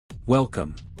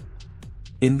Welcome.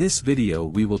 In this video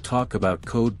we will talk about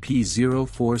code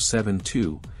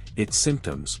P0472, its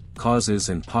symptoms, causes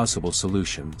and possible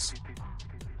solutions.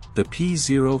 The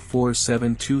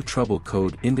P0472 trouble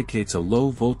code indicates a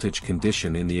low voltage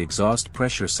condition in the exhaust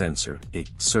pressure sensor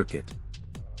circuit.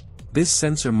 This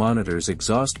sensor monitors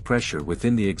exhaust pressure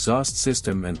within the exhaust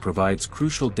system and provides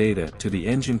crucial data to the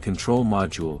engine control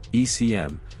module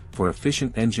 (ECM) for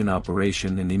efficient engine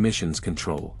operation and emissions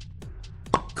control.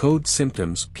 Code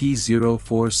symptoms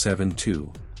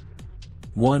P0472.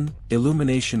 1.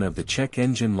 Illumination of the check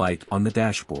engine light on the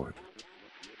dashboard.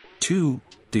 2.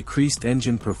 Decreased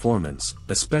engine performance,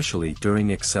 especially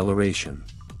during acceleration.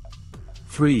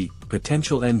 3.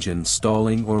 Potential engine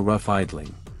stalling or rough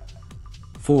idling.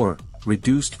 4.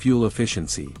 Reduced fuel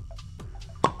efficiency.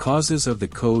 Causes of the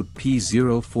code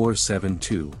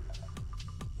P0472.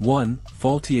 1.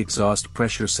 Faulty exhaust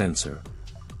pressure sensor.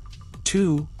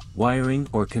 2. Wiring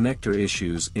or connector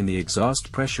issues in the exhaust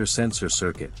pressure sensor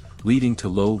circuit, leading to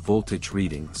low voltage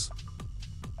readings.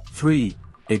 3.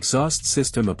 Exhaust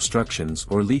system obstructions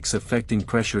or leaks affecting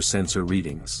pressure sensor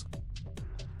readings.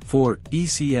 4.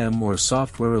 ECM or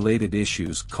software-related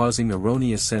issues causing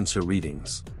erroneous sensor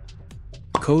readings.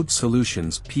 Code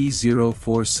solutions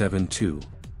P0472.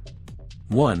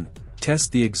 1.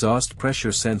 Test the exhaust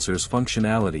pressure sensor's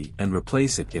functionality and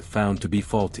replace it if found to be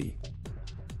faulty.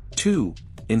 2.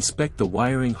 Inspect the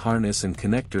wiring harness and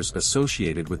connectors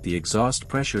associated with the exhaust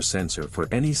pressure sensor for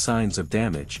any signs of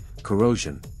damage,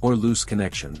 corrosion, or loose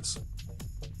connections.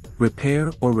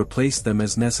 Repair or replace them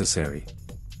as necessary.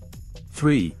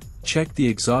 3. Check the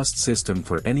exhaust system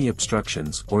for any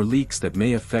obstructions or leaks that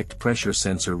may affect pressure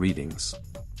sensor readings.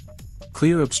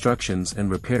 Clear obstructions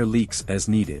and repair leaks as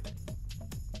needed.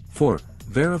 4.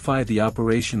 Verify the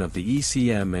operation of the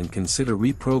ECM and consider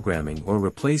reprogramming or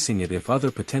replacing it if other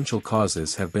potential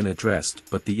causes have been addressed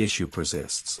but the issue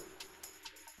persists.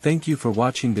 Thank you for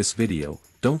watching this video.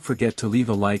 Don't forget to leave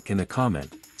a like and a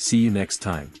comment. See you next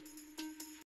time.